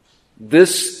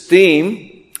This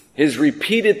theme is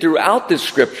repeated throughout the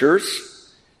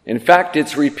Scriptures. In fact,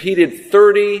 it's repeated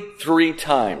 33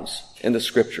 times in the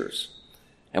Scriptures.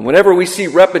 And whenever we see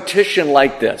repetition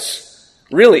like this,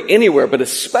 really anywhere, but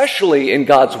especially in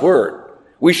God's Word,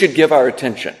 we should give our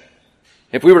attention.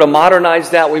 If we were to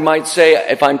modernize that, we might say,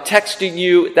 if I'm texting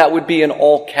you, that would be in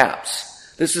all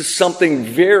caps. This is something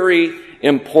very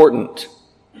important.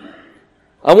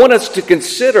 I want us to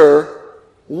consider,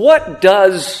 what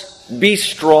does be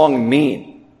strong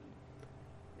mean?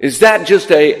 Is that just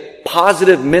a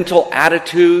positive mental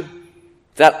attitude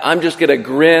that I'm just going to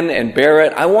grin and bear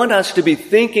it? I want us to be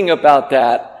thinking about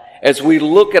that as we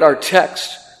look at our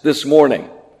text this morning.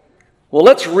 Well,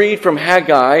 let's read from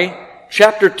Haggai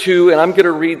chapter 2, and I'm going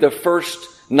to read the first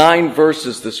 9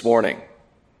 verses this morning.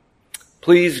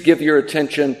 Please give your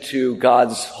attention to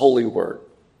God's holy word.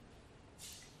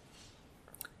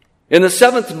 In the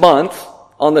 7th month,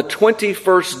 on the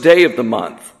 21st day of the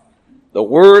month, the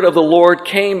word of the Lord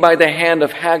came by the hand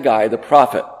of Haggai the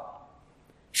prophet.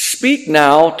 Speak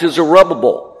now to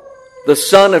Zerubbabel, the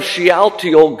son of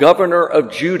Shealtiel, governor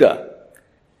of Judah,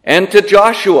 and to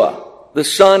Joshua, the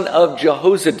son of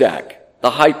Jehozadak,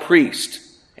 the high priest,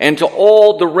 and to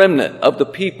all the remnant of the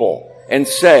people, and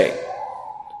say,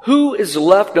 who is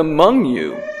left among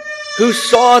you who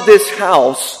saw this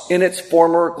house in its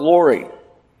former glory?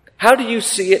 How do you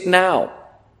see it now?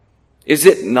 Is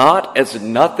it not as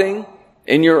nothing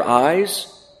in your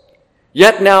eyes?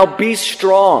 Yet now be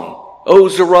strong, O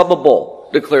Zerubbabel,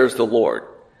 declares the Lord.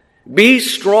 Be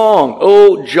strong,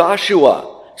 O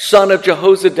Joshua, son of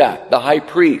Jehozadak, the high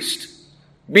priest.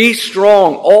 Be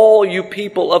strong, all you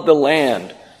people of the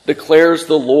land, declares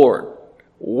the Lord.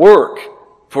 Work,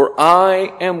 for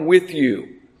I am with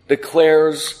you,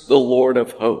 declares the Lord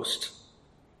of hosts.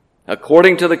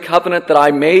 According to the covenant that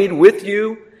I made with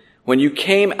you when you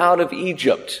came out of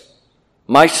Egypt,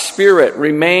 my spirit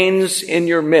remains in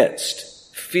your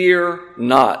midst. Fear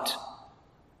not.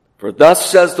 For thus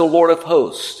says the Lord of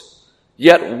hosts,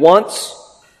 yet once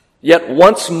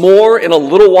more in a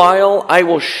little while I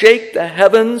will shake the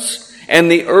heavens and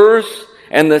the earth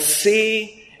and the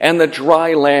sea and the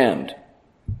dry land.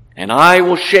 And I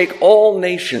will shake all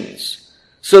nations,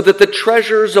 so that the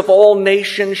treasures of all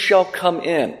nations shall come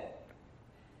in.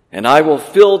 And I will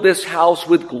fill this house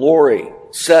with glory,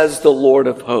 says the Lord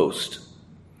of hosts.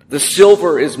 The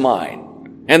silver is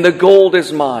mine, and the gold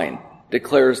is mine,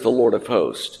 declares the Lord of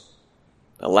hosts.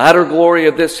 The latter glory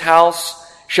of this house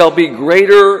shall be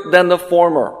greater than the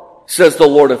former, says the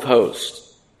Lord of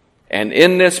hosts. And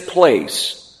in this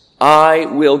place I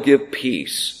will give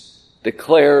peace,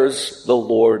 declares the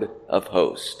Lord of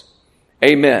hosts.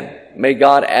 Amen. May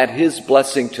God add his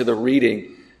blessing to the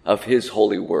reading of his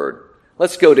holy word.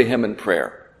 Let's go to him in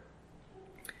prayer.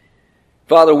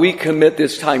 Father, we commit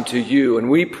this time to you,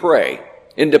 and we pray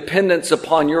in dependence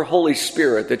upon your Holy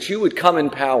Spirit that you would come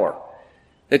in power,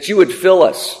 that you would fill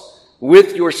us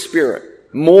with your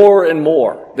Spirit more and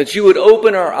more, that you would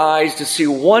open our eyes to see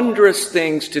wondrous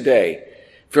things today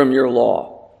from your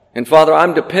law. And Father,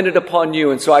 I'm dependent upon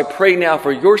you, and so I pray now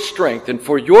for your strength and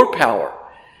for your power,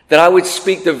 that I would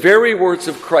speak the very words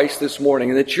of Christ this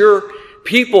morning, and that your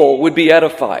people would be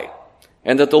edified,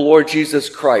 and that the Lord Jesus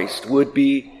Christ would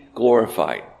be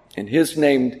glorified. In his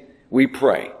name we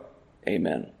pray.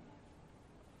 Amen.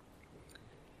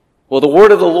 Well, the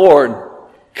word of the Lord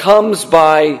comes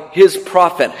by his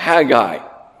prophet Haggai.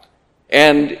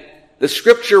 And the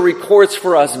scripture records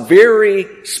for us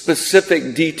very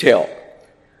specific detail.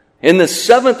 In the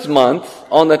 7th month,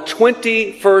 on the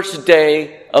 21st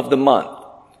day of the month.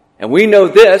 And we know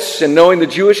this, and knowing the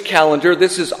Jewish calendar,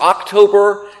 this is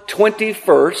October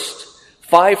 21st,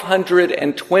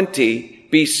 520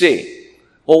 BC.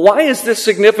 Well, why is this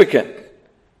significant?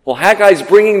 Well, Haggai's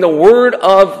bringing the word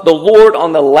of the Lord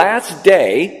on the last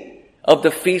day of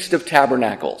the Feast of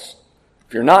Tabernacles.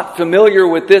 If you're not familiar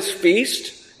with this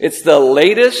feast, it's the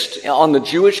latest on the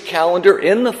Jewish calendar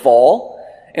in the fall,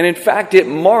 and in fact, it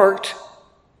marked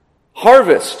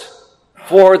harvest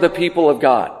for the people of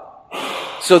God.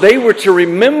 So they were to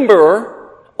remember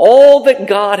all that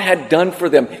God had done for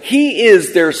them. He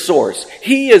is their source.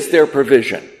 He is their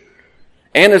provision.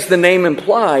 And as the name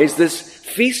implies, this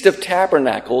Feast of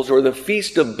Tabernacles, or the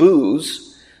Feast of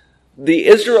Booths, the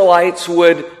Israelites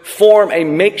would form a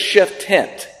makeshift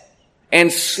tent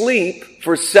and sleep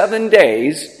for 7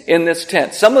 days in this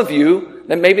tent. Some of you,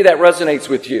 then maybe that resonates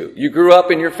with you. You grew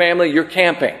up in your family, you're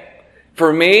camping.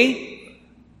 For me,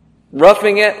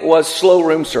 roughing it was slow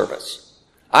room service.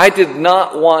 I did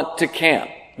not want to camp.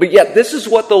 But yet this is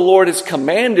what the Lord has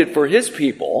commanded for his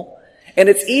people. And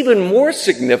it's even more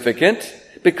significant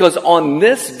because on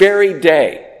this very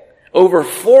day, over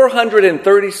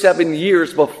 437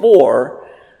 years before,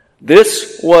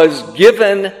 this was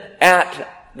given at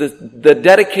the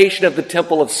dedication of the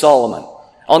Temple of Solomon.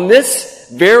 On this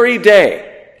very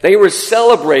day, they were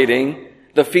celebrating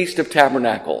the Feast of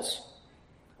Tabernacles.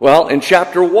 Well, in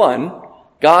chapter 1,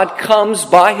 God comes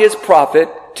by his prophet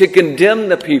to condemn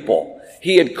the people.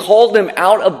 He had called them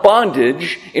out of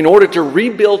bondage in order to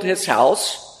rebuild his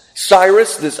house.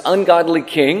 Cyrus, this ungodly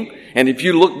king, and if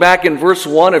you look back in verse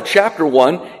 1 of chapter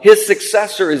 1, his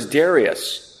successor is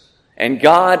Darius. And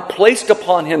God placed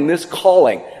upon him this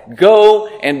calling, go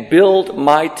and build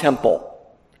my temple.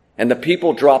 And the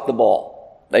people dropped the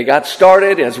ball. They got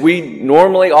started, as we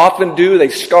normally often do. They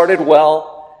started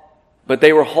well, but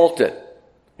they were halted.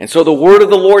 And so the word of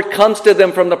the Lord comes to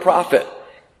them from the prophet,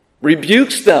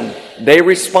 rebukes them. They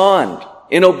respond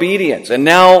in obedience. And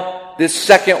now this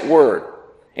second word.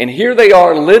 And here they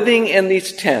are living in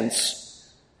these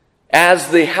tents as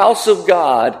the house of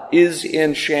God is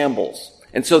in shambles.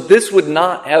 And so this would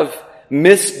not have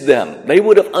missed them. They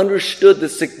would have understood the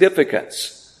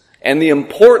significance and the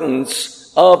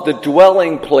importance of the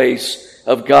dwelling place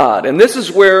of God. And this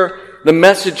is where the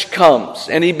message comes.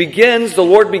 And the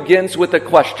Lord begins with a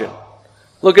question.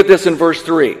 Look at this in verse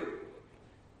 3.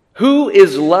 Who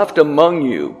is left among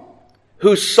you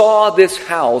who saw this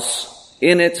house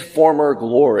in its former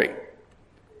glory?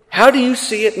 How do you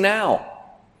see it now?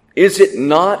 Is it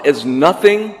not as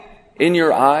nothing in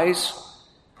your eyes?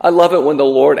 I love it when the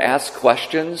Lord asks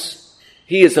questions.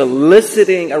 He is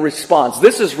eliciting a response.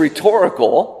 This is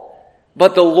rhetorical,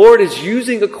 but the Lord is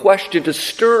using a question to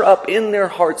stir up in their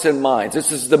hearts and minds.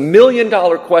 This is the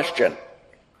million-dollar question.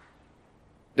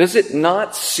 Does it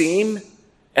not seem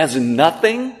as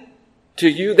nothing to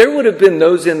you? There would have been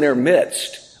those in their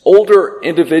midst, older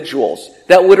individuals,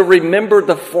 that would have remembered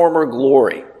the former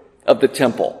glory of the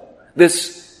temple.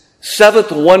 This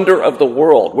seventh wonder of the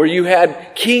world, where you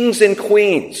had kings and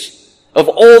queens of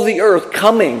all the earth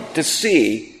coming to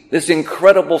see this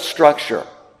incredible structure.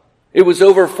 It was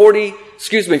over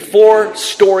 4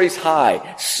 stories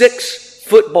high, 6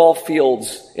 football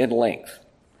fields in length.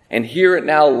 And here it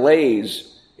now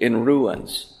lays in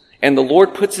ruins. And the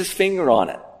Lord puts his finger on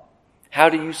it. How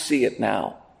do you see it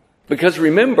now? Because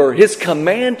remember, his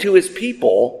command to his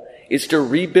people is to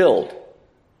rebuild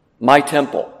my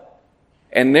temple.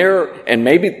 And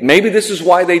maybe this is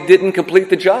why they didn't complete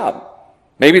the job.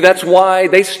 Maybe that's why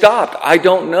they stopped. I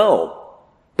don't know.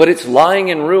 But it's lying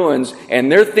in ruins, and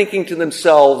they're thinking to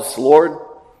themselves, Lord,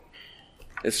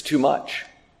 it's too much.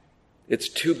 It's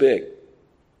too big.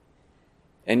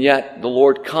 And yet the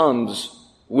Lord comes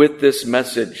with this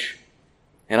message.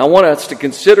 And I want us to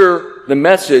consider the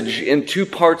message in 2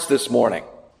 parts this morning.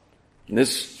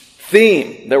 This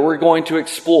theme that we're going to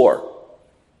explore.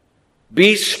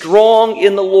 Be strong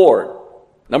in the Lord.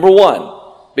 Number 1,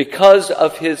 because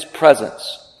of his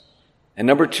presence. And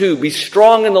number 2, be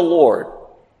strong in the Lord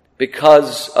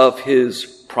because of his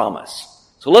promise.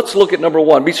 So let's look at number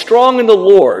 1. Be strong in the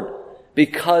Lord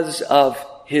because of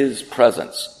his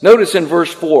presence. Notice in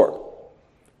verse 4,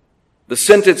 the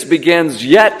sentence begins,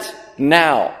 yet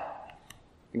now.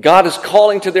 God is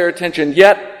calling to their attention,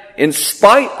 yet in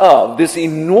spite of this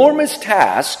enormous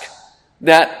task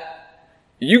that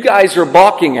you guys are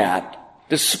balking at,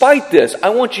 despite this, I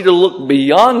want you to look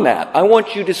beyond that. I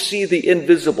want you to see the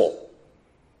invisible.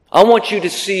 I want you to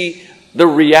see the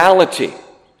reality.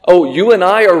 Oh, you and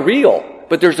I are real,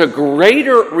 but there's a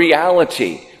greater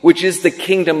reality, which is the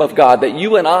kingdom of God that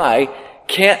you and I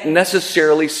can't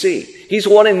necessarily see. He's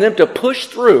wanting them to push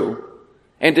through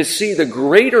and to see the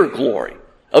greater glory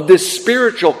of this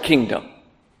spiritual kingdom.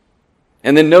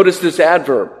 And then notice this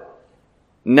adverb,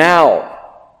 now.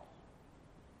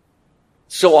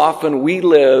 So often we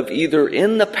live either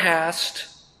in the past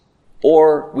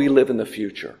or we live in the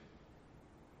future.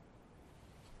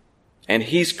 And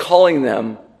he's calling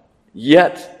them,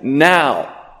 yet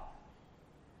now,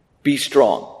 be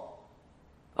strong.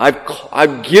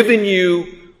 I've given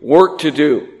you work to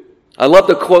do. I love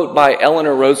the quote by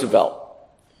Eleanor Roosevelt.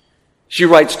 She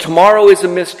writes, tomorrow is a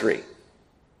mystery.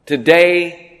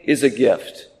 Today is a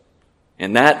gift.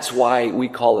 And that's why we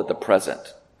call it the present.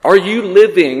 Are you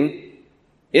living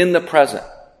in the present?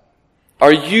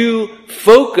 Are you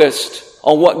focused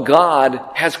on what God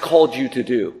has called you to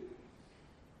do?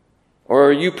 Or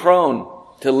are you prone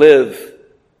to live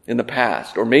in the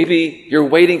past? Or maybe you're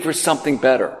waiting for something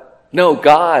better. No,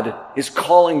 God is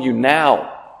calling you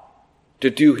now to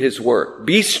do his work.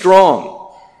 Be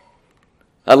strong.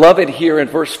 I love it here in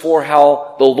verse 4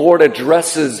 how the Lord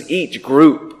addresses each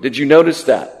group. Did you notice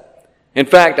that? In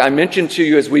fact, I mentioned to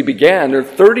you as we began, there are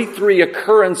 33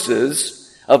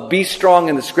 occurrences of be strong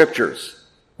in the scriptures.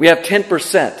 We have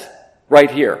 10% right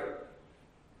here.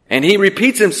 And he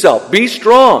repeats himself, be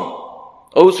strong,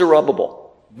 O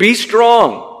Zerubbabel. Be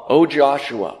strong, O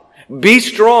Joshua. Be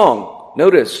strong.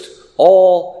 Notice,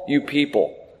 all you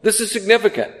people. This is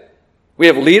significant. We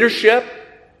have leadership.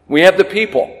 We have the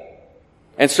people.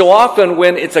 And so often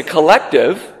when it's a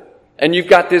collective and you've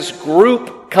got this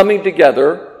group coming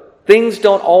together, things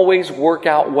don't always work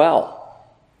out well.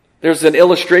 There's an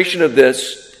illustration of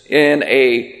this in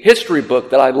a history book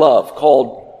that I love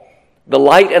called The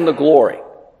Light and the Glory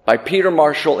by Peter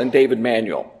Marshall and David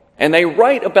Manuel. And they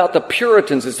write about the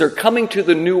Puritans as they're coming to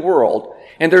the New World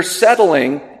and they're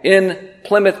settling in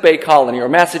Plymouth Bay Colony or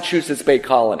Massachusetts Bay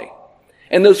Colony.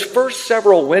 And those first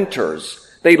several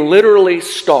winters, they literally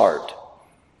starved.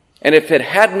 And if it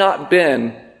had not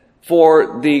been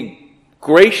for the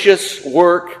gracious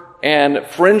work and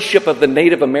friendship of the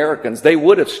Native Americans, they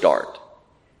would have starved.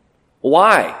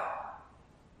 Why?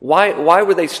 Why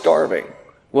were they starving?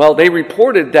 Well, they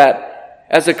reported that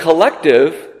as a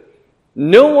collective,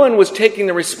 no one was taking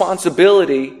the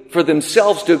responsibility for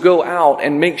themselves to go out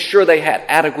and make sure they had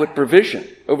adequate provision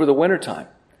over the wintertime.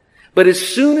 But as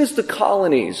soon as the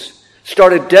colonies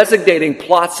started designating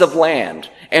plots of land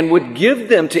and would give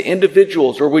them to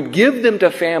individuals or would give them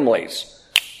to families,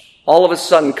 all of a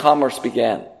sudden commerce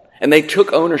began. And they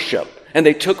took ownership and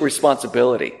they took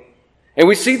responsibility. And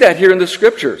we see that here in the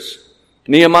scriptures.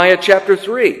 Nehemiah chapter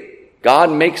 3. God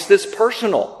makes this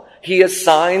personal. He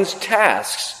assigns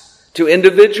tasks to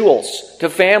individuals, to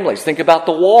families. Think about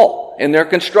the wall and their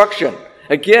construction.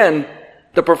 Again,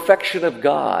 the perfection of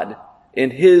God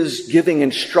in his giving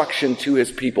instruction to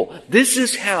his people. This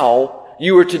is how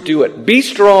you are to do it. Be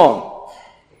strong.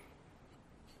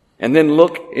 And then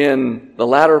look in the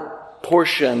latter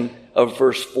portion of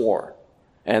verse 4.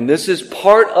 And this is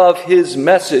part of his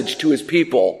message to his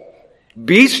people.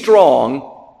 Be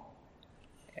strong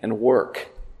and work.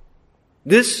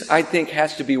 This, I think,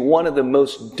 has to be one of the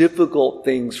most difficult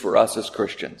things for us as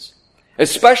Christians,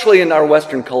 especially in our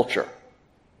Western culture.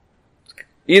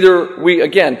 Either we,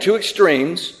 again, two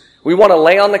extremes, we want to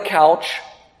lay on the couch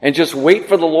and just wait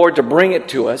for the Lord to bring it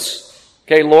to us.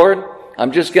 Okay, Lord,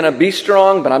 I'm just going to be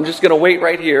strong, but I'm just going to wait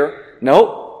right here.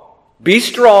 No, be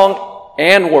strong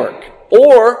and work.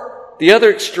 Or the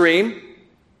other extreme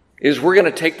is we're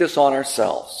going to take this on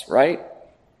ourselves, right?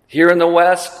 Here in the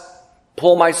West,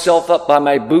 pull myself up by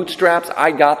my bootstraps.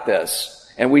 I got this.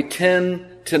 And we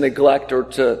tend to neglect or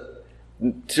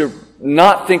to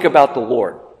not think about the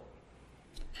Lord.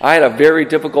 I had a very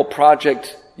difficult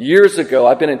project years ago.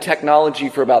 I've been in technology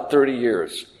for about 30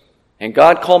 years. And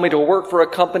God called me to work for a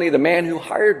company. The man who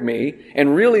hired me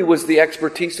and really was the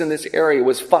expertise in this area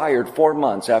was fired 4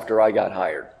 months after I got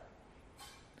hired.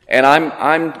 And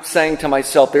I'm saying to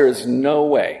myself, there is no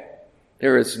way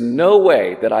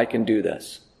that I can do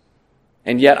this.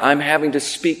 And yet I'm having to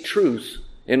speak truth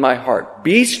in my heart.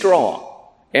 Be strong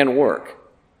and work.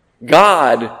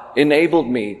 God enabled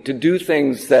me to do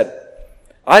things that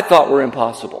I thought were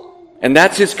impossible. And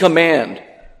that's his command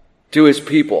to his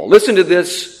people. Listen to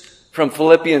this from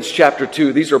Philippians chapter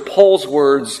 2. These are Paul's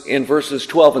words in verses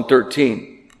 12 and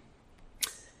 13.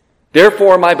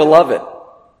 Therefore, my beloved,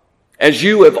 as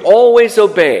you have always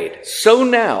obeyed, so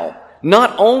now,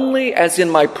 not only as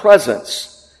in my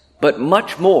presence, but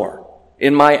much more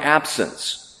in my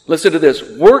absence. Listen to this.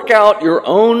 Work out your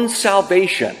own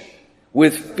salvation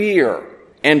with fear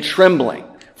and trembling.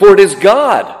 For it is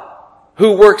God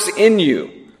who works in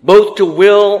you, both to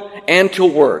will and to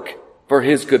work for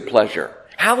his good pleasure.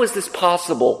 How is this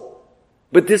possible?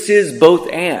 But this is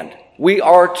both and. We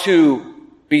are to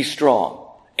be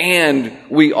strong and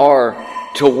we are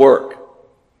to work.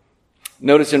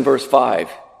 Notice in verse 5,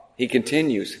 he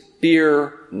continues,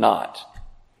 fear not.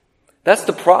 That's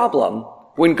the problem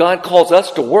when God calls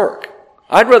us to work.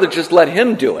 I'd rather just let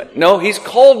him do it. No, he's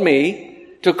called me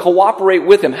to cooperate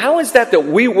with him. How is that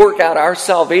we work out our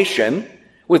salvation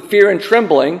with fear and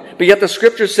trembling, but yet the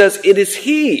scripture says it is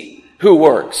he who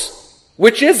works?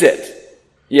 Which is it?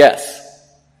 Yes.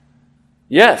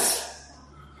 Yes.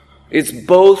 It's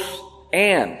both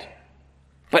and.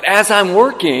 But as I'm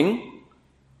working,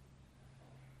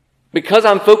 because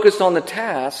I'm focused on the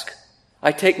task,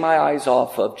 I take my eyes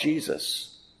off of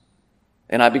Jesus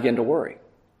and I begin to worry.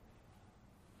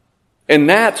 And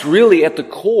that's really at the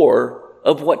core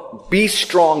of what be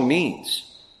strong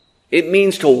means. It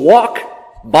means to walk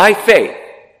by faith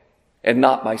and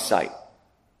not by sight.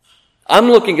 I'm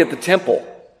looking at the temple.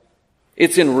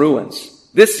 It's in ruins.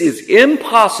 This is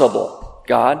impossible,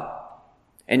 God.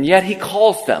 And yet he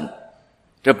calls them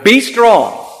to be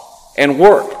strong and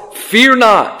work. Fear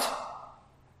not.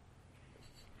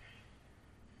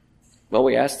 Well,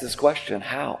 we ask this question,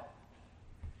 how?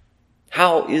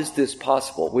 How is this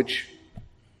possible? Which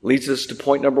leads us to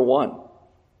point number 1.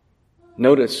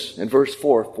 Notice in verse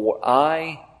 4, "For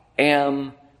I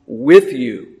am with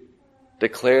you,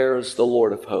 declares the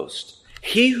Lord of hosts."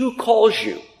 He who calls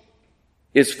you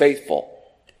is faithful.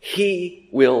 He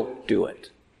will do it.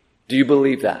 Do you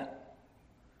believe that?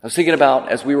 I was thinking about,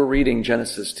 as we were reading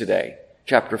Genesis today,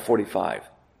 chapter 45,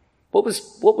 what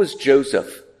was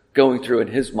Joseph going through in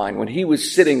his mind when he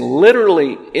was sitting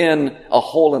literally in a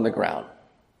hole in the ground,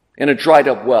 in a dried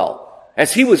up well,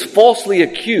 as he was falsely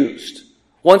accused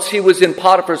once he was in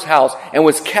Potiphar's house and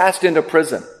was cast into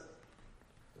prison.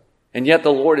 And yet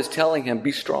the Lord is telling him,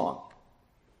 be strong,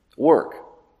 work.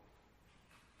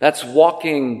 That's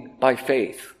walking by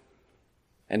faith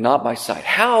and not by sight.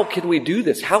 How can we do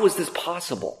this? How is this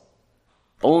possible?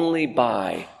 Only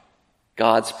by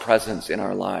God's presence in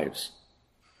our lives.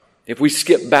 If we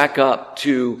skip back up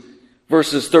to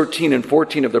verses 13 and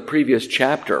 14 of the previous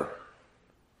chapter,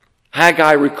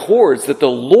 Haggai records that the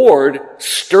Lord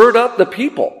stirred up the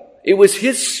people. It was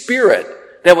His Spirit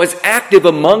that was active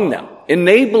among them,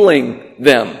 enabling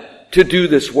them to do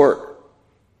this work.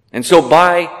 And so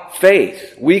by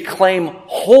faith, we claim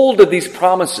hold of these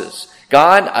promises.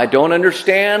 God, I don't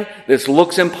understand. This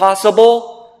looks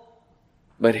impossible.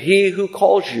 But He who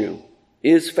calls you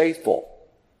is faithful.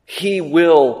 He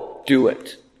will do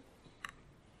it.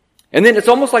 And then it's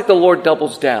almost like the Lord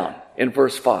doubles down in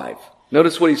verse 5.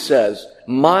 Notice what He says,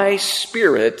 "My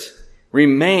Spirit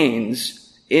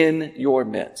remains in your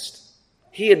midst."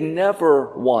 He had never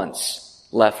once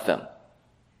left them.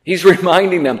 He's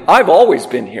reminding them, I've always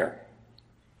been here.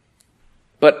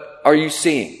 But are you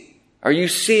seeing? Are you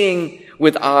seeing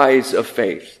with eyes of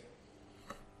faith?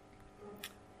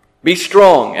 Be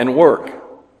strong and work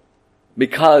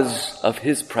because of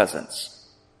His presence.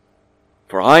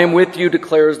 "For I am with you,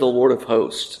 declares the Lord of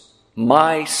hosts.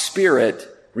 My Spirit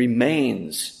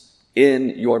remains in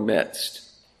your midst."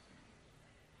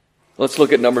 Let's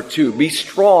look at number 2. Be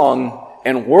strong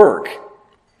and work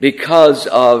because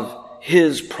of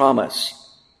His promise.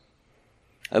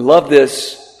 I love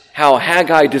this, how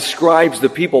Haggai describes the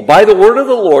people. "By the word of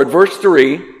the Lord," verse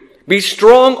 3, "be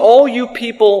strong, all you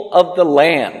people of the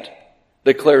land,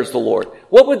 declares the Lord."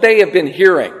 What would they have been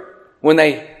hearing when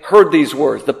they heard these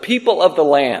words? The people of the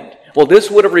land. Well,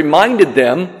 this would have reminded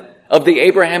them of the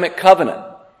Abrahamic covenant.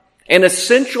 And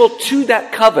essential to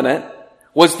that covenant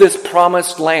was this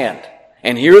promised land.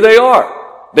 And here they are.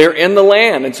 They're in the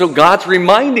land. And so God's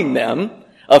reminding them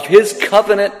of His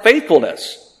covenant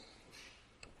faithfulness.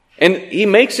 And He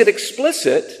makes it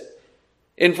explicit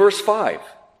in verse 5.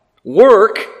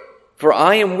 "Work, for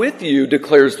I am with you,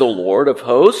 declares the Lord of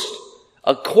hosts,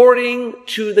 according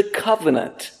to the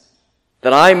covenant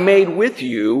that I made with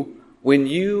you when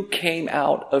you came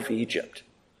out of Egypt."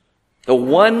 The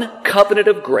one covenant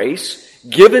of grace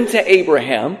given to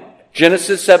Abraham,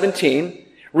 Genesis 17,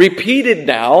 repeated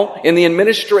now in the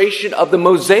administration of the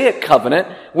Mosaic covenant,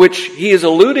 which he is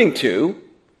alluding to.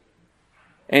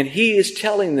 And he is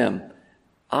telling them,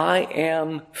 I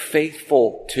am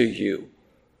faithful to you.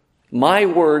 My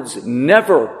words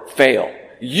never fail.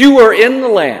 You are in the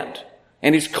land.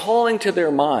 And he's calling to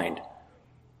their mind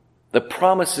the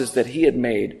promises that he had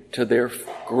made to their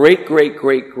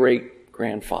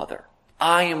great-great-great-great-grandfather.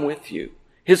 I am with you.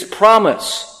 His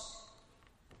promise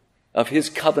of His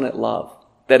covenant love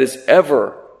that is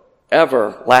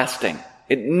everlasting.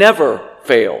 It never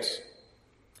fails.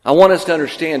 I want us to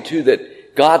understand too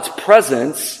that God's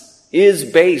presence is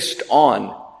based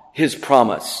on His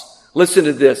promise. Listen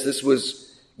to this. This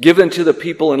was given to the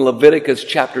people in Leviticus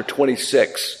chapter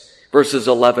 26, verses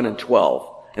 11 and 12.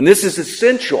 And this is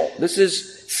essential. This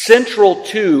is central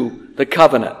to the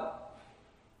covenant.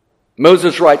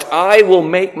 Moses writes, "I will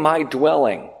make my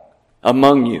dwelling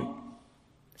among you,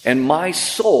 and my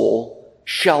soul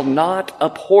shall not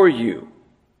abhor you.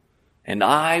 And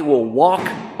I will walk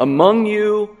among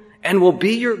you and will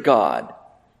be your God,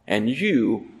 and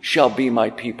you shall be my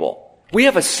people." We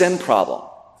have a sin problem.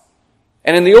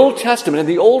 And in the Old Testament, in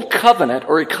the Old Covenant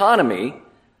or economy,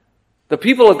 the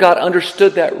people of God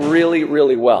understood that really,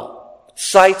 really well.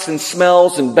 Sights and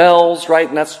smells and bells, right?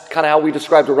 And that's kind of how we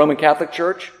describe the Roman Catholic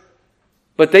Church.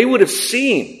 But they would have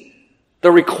seen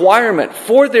the requirement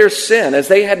for their sin as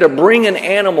they had to bring an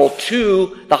animal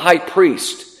to the high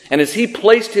priest. And as he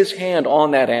placed his hand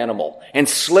on that animal and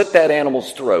slit that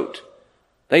animal's throat,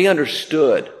 they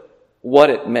understood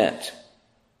what it meant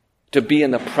to be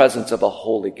in the presence of a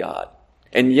holy God.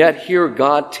 And yet here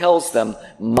God tells them,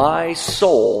 "My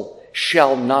soul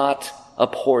shall not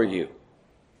abhor you."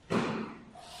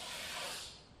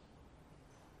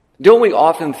 Don't we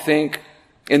often think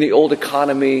in the old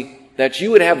economy that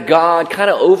you would have God kind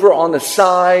of over on the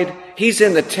side. He's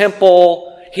in the temple.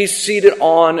 He's seated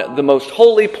on the most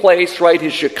holy place, right?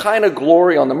 His Shekinah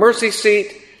glory on the mercy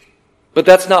seat. But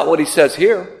that's not what he says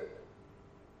here.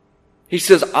 He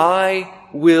says, I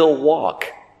will walk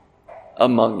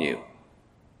among you.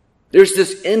 There's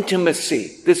this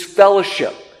intimacy, this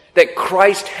fellowship that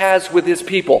Christ has with his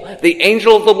people. The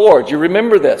angel of the Lord, you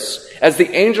remember this, as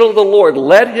the angel of the Lord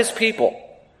led his people.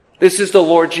 This is the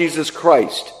Lord Jesus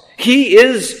Christ. He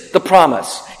is the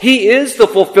promise. He is the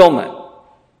fulfillment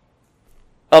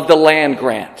of the land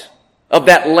grant, of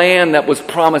that land that was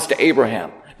promised to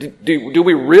Abraham. Do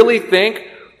we really think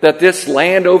that this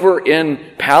land over in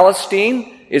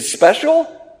Palestine is special?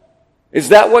 Is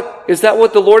that what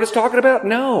the Lord is talking about?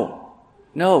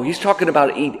 No, he's talking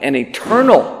about an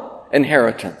eternal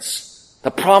inheritance. The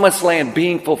promised land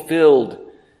being fulfilled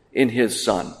in his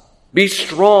Son. Be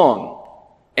strong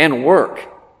and work,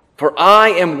 for I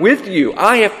am with you.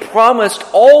 I have promised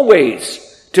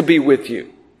always to be with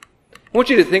you. I want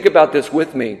you to think about this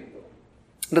with me,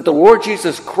 that the Lord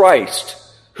Jesus Christ,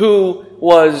 who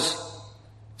was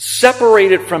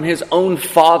separated from his own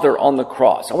Father on the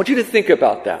cross. I want you to think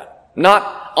about that.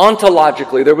 Not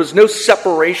ontologically. There was no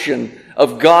separation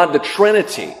of God, the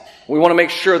Trinity. We want to make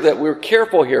sure that we're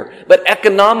careful here. But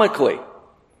economically,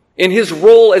 in his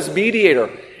role as mediator,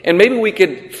 and maybe we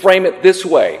could frame it this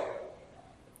way.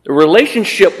 The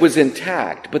relationship was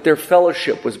intact, but their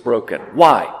fellowship was broken.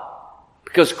 Why?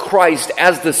 Because Christ,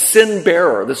 as the sin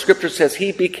bearer, the scripture says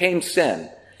he became sin.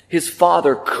 His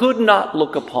Father could not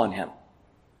look upon him.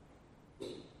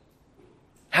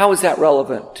 How is that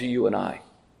relevant to you and I?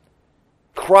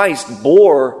 Christ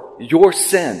bore your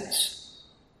sins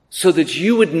so that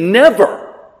you would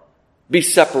never be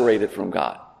separated from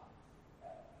God.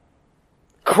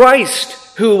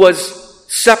 Christ, who was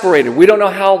separated, we don't know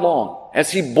how long,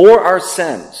 as he bore our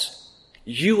sins,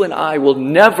 you and I will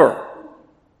never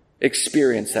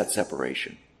experience that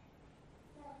separation.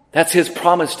 That's his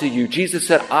promise to you. Jesus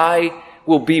said, I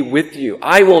will be with you.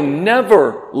 I will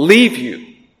never leave you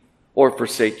or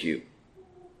forsake you.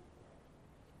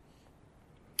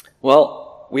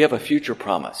 Well, we have a future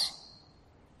promise.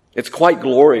 It's quite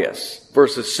glorious,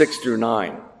 verses 6 through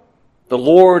 9. The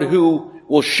Lord who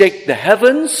will shake the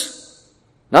heavens,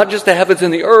 not just the heavens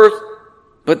and the earth,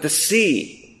 but the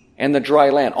sea and the dry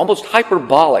land. Almost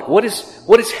hyperbolic. What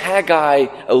is Haggai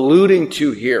alluding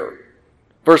to here?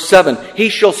 Verse 7, he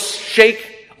shall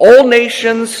shake all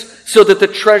nations so that the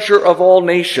treasure of all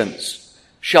nations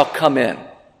shall come in.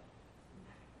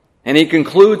 And he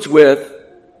concludes with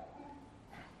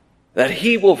that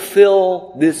he will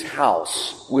fill this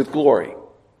house with glory.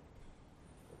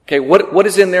 Okay, what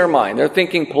is in their mind? They're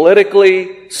thinking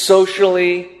politically,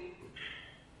 socially.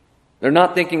 They're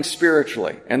not thinking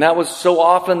spiritually. And that was so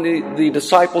often the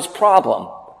disciples' problem,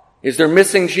 is they're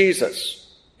missing Jesus.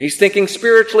 He's thinking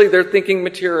spiritually, they're thinking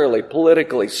materially,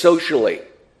 politically, socially.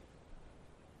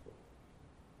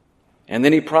 And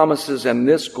then he promises, and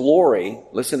this glory,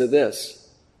 listen to this,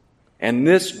 and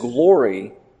this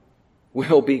glory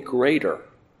will be greater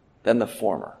than the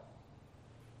former.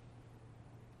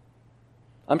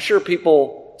 I'm sure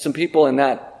some people in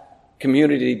that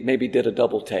community maybe did a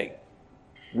double take.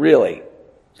 Really,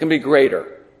 it's going to be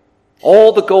greater.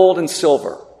 All the gold and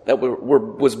silver that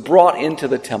was brought into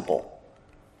the temple,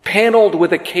 paneled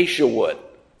with acacia wood,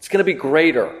 it's going to be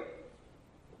greater.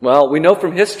 Well, we know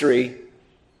from history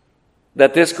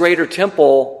that this greater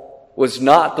temple was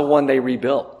not the one they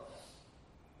rebuilt.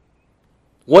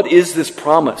 What is this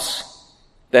promise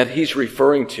that he's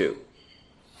referring to?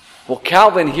 Well,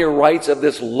 Calvin here writes of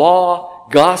this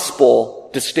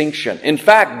law-gospel distinction. In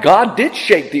fact, God did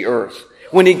shake the earth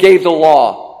when he gave the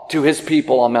law to his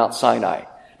people on Mount Sinai.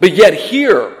 But yet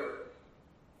here,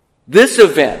 this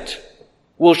event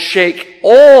will shake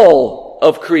all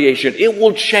of creation. It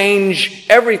will change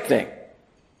everything.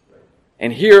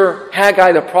 And here,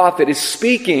 Haggai the prophet is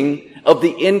speaking of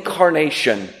the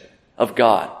incarnation of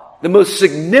God, the most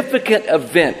significant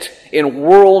event in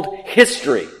world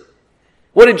history.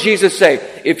 What did Jesus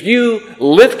say? If you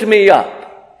lift me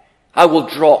up, I will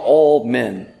draw all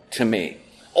men to me.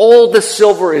 All the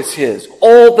silver is his.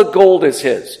 All the gold is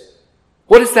his.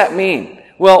 What does that mean?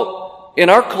 Well, in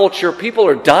our culture, people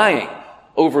are dying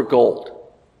over gold.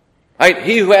 Right?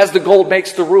 He who has the gold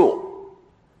makes the rule.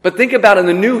 But think about in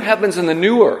the new heavens and the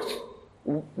new earth,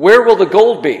 where will the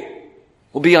gold be?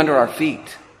 Will be under our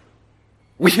feet.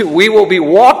 We will be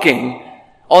walking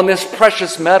on this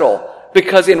precious metal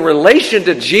because in relation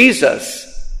to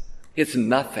Jesus, it's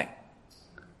nothing.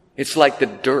 It's like the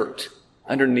dirt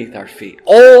underneath our feet.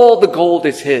 All the gold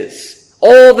is his.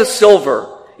 All the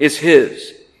silver is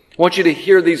his. I want you to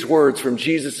hear these words from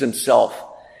Jesus himself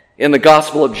in the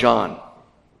Gospel of John.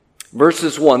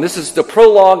 Verses 1. This is the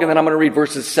prologue, and then I'm going to read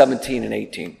verses 17 and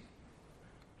 18.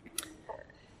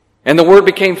 And the Word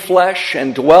became flesh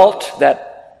and dwelt.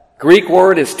 That Greek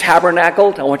word is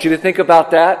tabernacled. I want you to think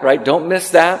about that, right? Don't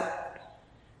miss that.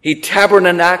 He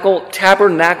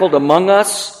tabernacled among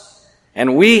us,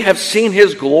 and we have seen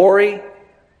his glory.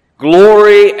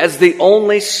 Glory as the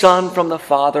only Son from the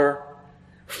Father,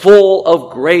 full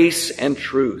of grace and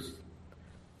truth.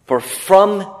 For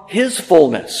from his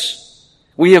fullness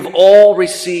we have all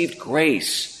received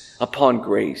grace upon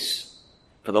grace.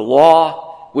 For the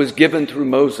law was given through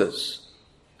Moses.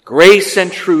 Grace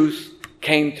and truth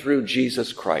came through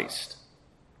Jesus Christ.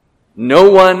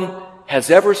 No one has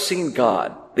ever seen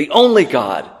God, the only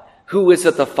God who is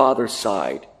at the Father's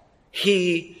side.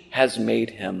 He has made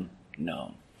him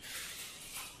known.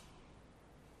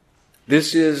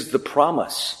 This is the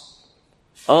promise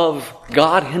of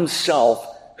God himself,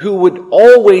 who would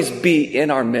always be in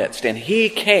our midst. And he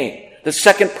came, the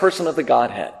second person of the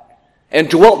Godhead, and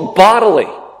dwelt bodily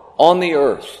on the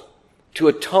earth to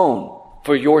atone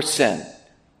for your sin,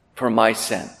 for my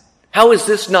sin. How is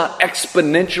this not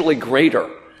exponentially greater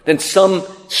than some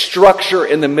structure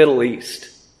in the Middle East?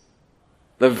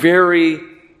 The very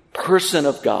person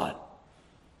of God.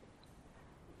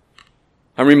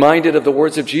 I'm reminded of the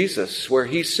words of Jesus where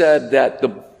he said that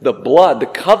the blood, the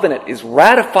covenant, is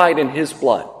ratified in his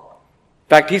blood. In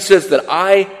fact, he says that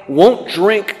I won't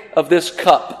drink of this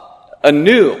cup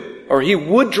anew, or he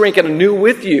would drink it anew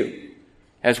with you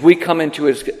as we come into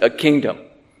his kingdom.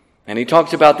 And he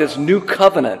talks about this new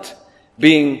covenant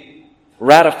being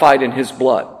ratified in his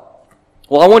blood.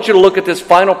 Well, I want you to look at this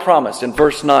final promise in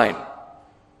verse 9.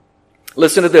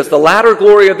 Listen to this. The latter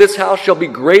glory of this house shall be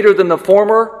greater than the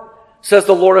former, says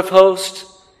the Lord of hosts.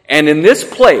 And in this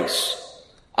place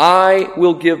I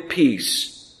will give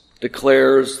peace,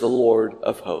 declares the Lord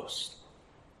of hosts.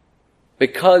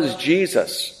 Because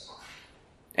Jesus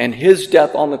and his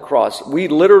death on the cross, we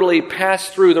literally pass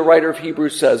through, the writer of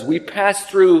Hebrews says, we pass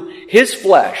through his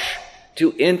flesh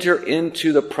to enter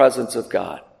into the presence of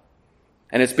God.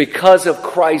 And it's because of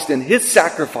Christ and his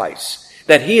sacrifice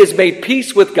that he has made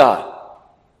peace with God.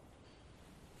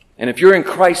 And if you're in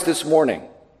Christ this morning,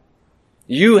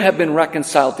 you have been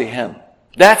reconciled to him.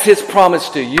 That's his promise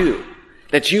to you,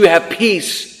 that you have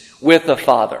peace with the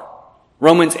Father.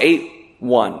 Romans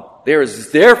 8:1. There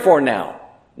is therefore now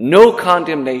no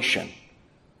condemnation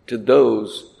to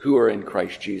those who are in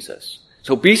Christ Jesus.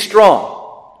 So be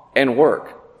strong and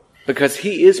work, because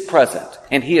he is present,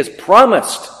 and he has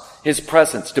promised his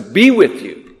presence to be with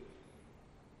you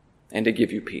and to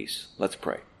give you peace. Let's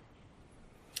pray.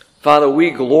 Father, we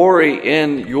glory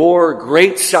in your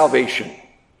great salvation,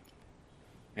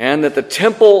 and that the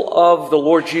temple of the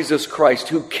Lord Jesus Christ,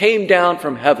 who came down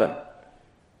from heaven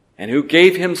and who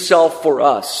gave himself for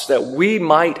us, that we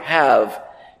might have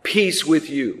peace with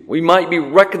you. We might be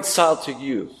reconciled to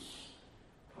you.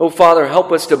 Oh, Father,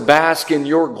 help us to bask in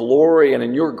your glory and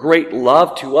in your great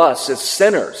love to us as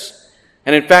sinners.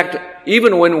 And in fact,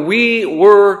 even when we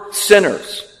were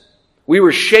sinners, we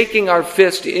were shaking our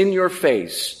fist in your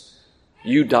face,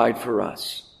 you died for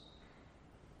us.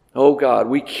 Oh God,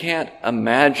 we can't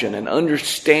imagine and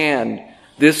understand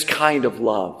this kind of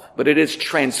love, but it is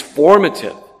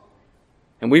transformative.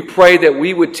 And we pray that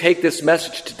we would take this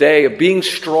message today of being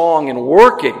strong and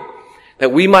working,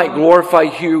 that we might glorify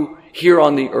you here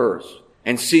on the earth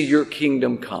and see your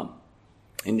kingdom come.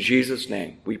 In Jesus'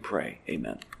 name we pray.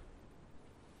 Amen.